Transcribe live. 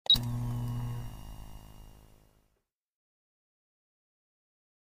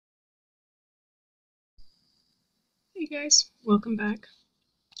Hey guys, welcome back.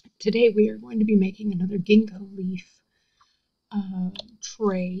 Today we are going to be making another ginkgo leaf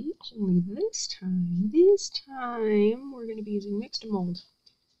tray, only this time we're going to be using mixed mold.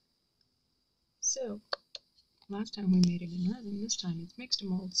 So, last time we made it in resin, this time it's mixed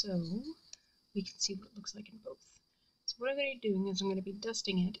mold, so we can see what it looks like in both. So what I'm going to be doing is I'm going to be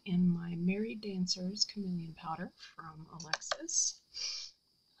dusting it in my Merry Dancers Chameleon Powder from Alexis.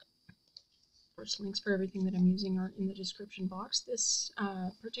 First, links for everything that I'm using are in the description box. This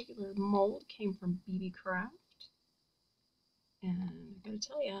particular mold came from BB Craft. And I gotta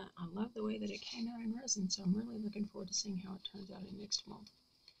tell you, I love the way that it came out in resin, so I'm really looking forward to seeing how it turns out in mixed mold.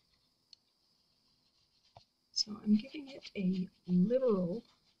 So I'm giving it a liberal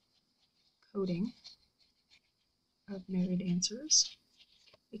coating of Merry Dancers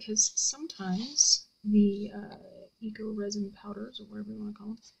because sometimes the Ecoresin powders, or whatever you want to call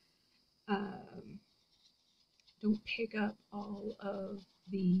them, don't pick up all of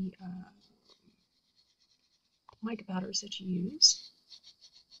the mica powders that you use.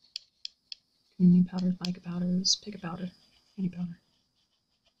 Chameleon powders, mica powders, pick a powder, any powder.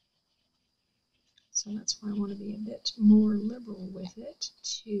 So that's why I want to be a bit more liberal with it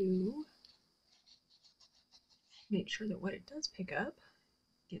to make sure that what it does pick up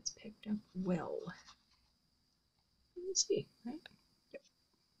gets picked up well. Let's see, right? Yep.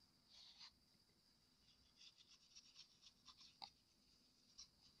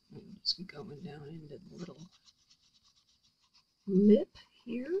 I'm just going down into the little lip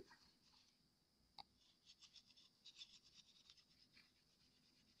here.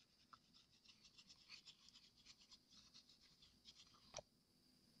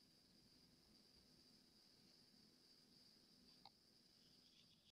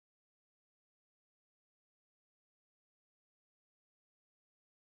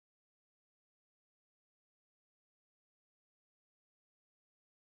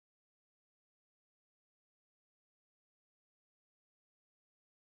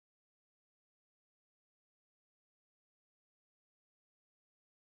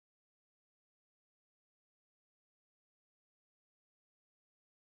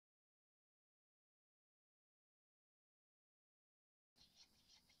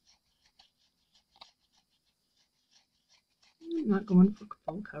 I'm not going for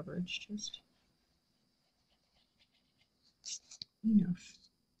full coverage, just enough.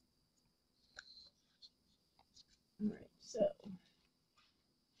 Alright, so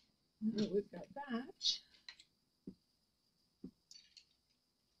now that we've got that,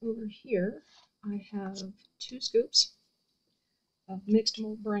 over here I have 2 scoops of mixed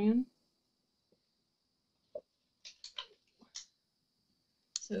mold bran.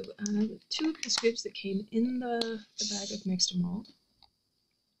 So 2 of the scoops that came in the bag of mixed mold.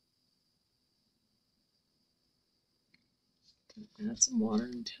 Add some water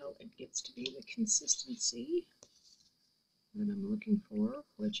until it gets to be the consistency that I'm looking for,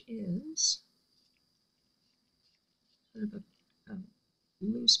 which is sort of a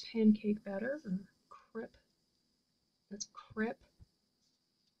loose pancake batter, or crepe. That's crepe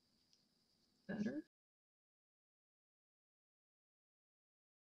batter.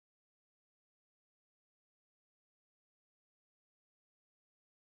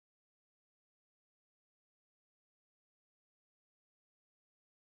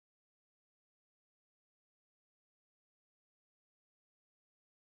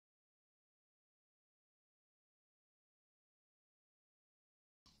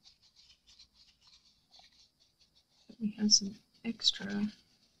 We have some extra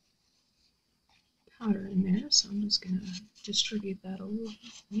powder in there, so I'm just going to distribute that a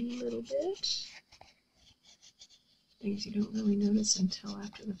little bit. Things you don't really notice until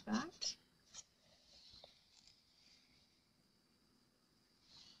after the fact.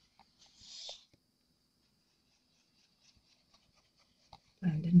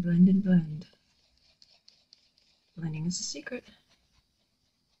 Blend and blend and blend. Blending is a secret.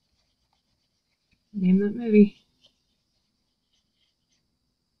 Name that movie.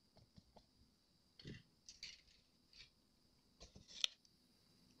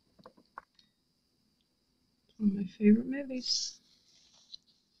 One of my favorite movies.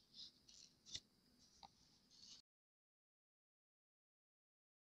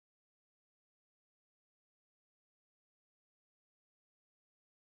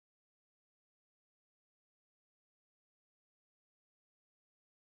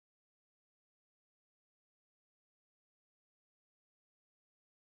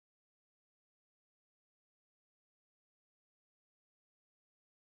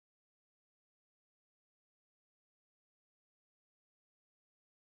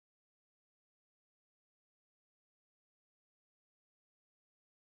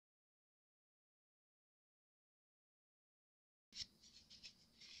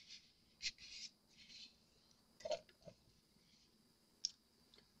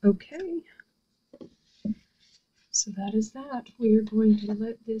 Okay, so that is that. We are going to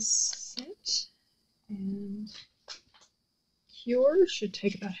let this sit and cure. Should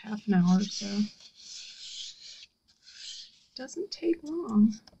take about half an hour or so. Doesn't take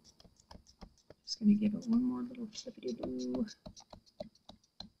long. Just going to give it one more little flippity-doo,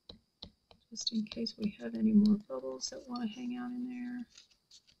 just in case we have any more bubbles that want to hang out in there.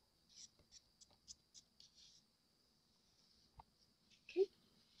 Okay.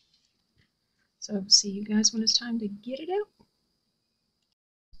 So see you guys when it's time to get it out.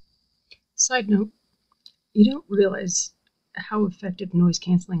 Side note, you don't realize how effective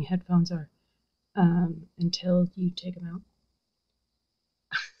noise-canceling headphones are until you take them out.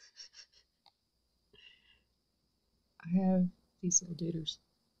 I have these little duders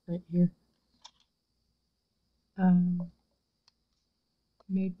right here,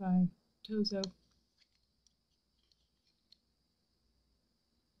 made by Tozo.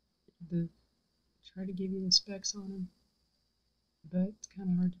 Try to give you the specs on them, but it's kind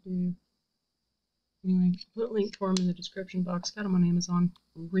of hard to do. Anyway, put a link for them in the description box. Got them on Amazon.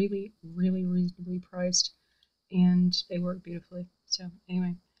 Really, really reasonably priced, and they work beautifully. So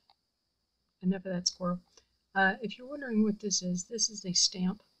anyway, enough of that squirrel. If you're wondering what this is a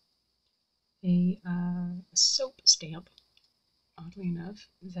stamp, a soap stamp, oddly enough,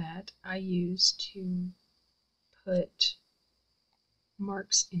 that I use to put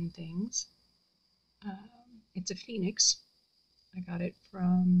marks in things. It's a phoenix. I got it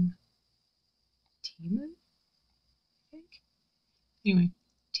from Thyme, I think. Anyway,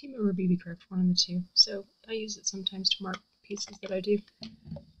 Thyme or BBCraft, one of the two. So I use it sometimes to mark pieces that I do.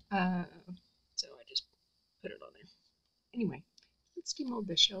 So I just put it on there. Anyway, let's demold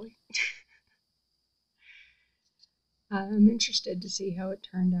this, shall we? I'm interested to see how it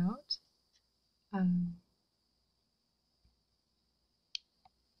turned out.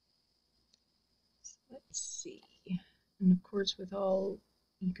 So let's see. And of course, with all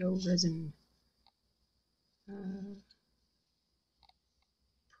Ecoresin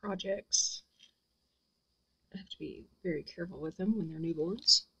projects, I have to be very careful with them when they're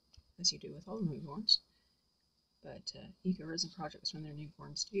newborns, as you do with all newborns. But Ecoresin projects, when they're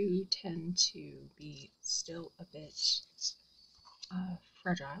newborns, do tend to be still a bit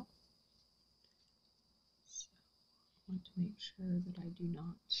fragile. So I want to make sure that I do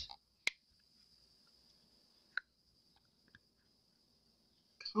not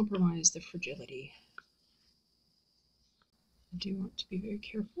compromise the fragility. I do want to be very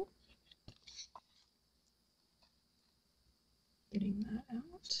careful getting that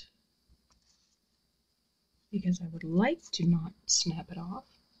out, because I would like to not snap it off.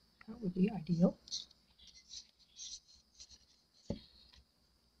 That would be ideal.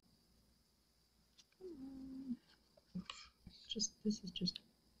 This is just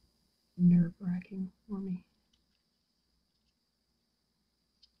nerve-wracking for me.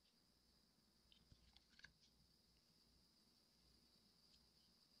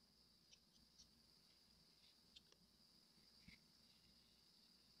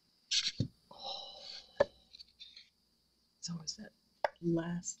 It's always that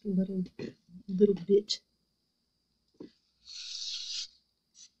last little bit.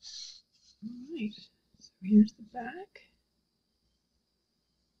 Alright, so here's the back.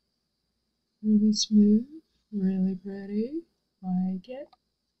 Really smooth, really pretty. Like it.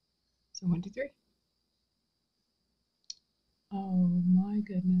 So 1, 2, 3. Oh my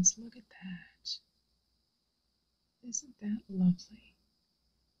goodness, look at that. Isn't that lovely?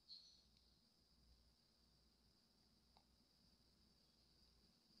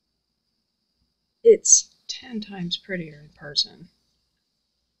 It's 10 times prettier in person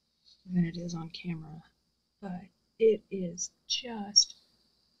than it is on camera, but it is just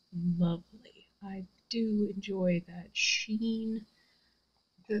lovely. I do enjoy that sheen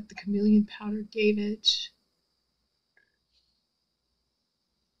that the chameleon powder gave it.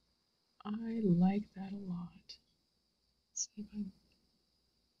 I like that a lot. Let's see if I can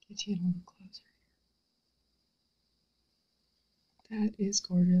get you a little closer here. That is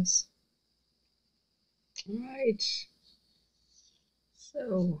gorgeous. Alright,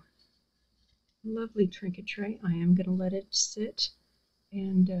 so lovely Trinket tray. I am going to let it sit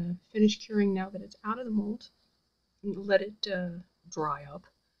and finish curing now that it's out of the mold. Let it dry up,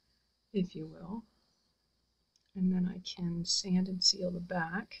 if you will. And then I can sand and seal the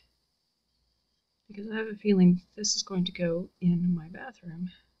back, because I have a feeling this is going to go in my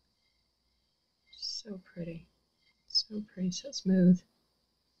bathroom. So pretty. So pretty, so smooth.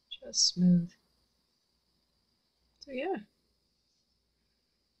 Just smooth. So yeah.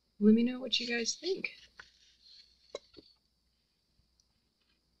 Let me know what you guys think.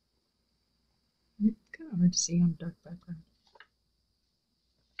 kind of hard to see on a dark background.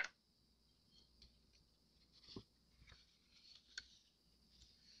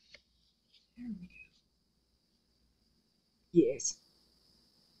 There we go. Yes.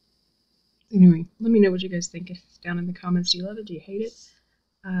 Anyway, let me know what you guys think down in the comments. Do you love it? Do you hate it?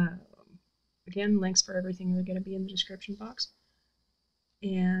 Again, links for everything are going to be in the description box.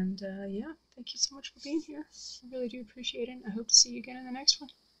 And yeah, thank you so much for being here. I really do appreciate it. I hope to see you again in the next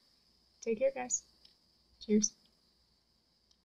one. Take care, guys. Cheers.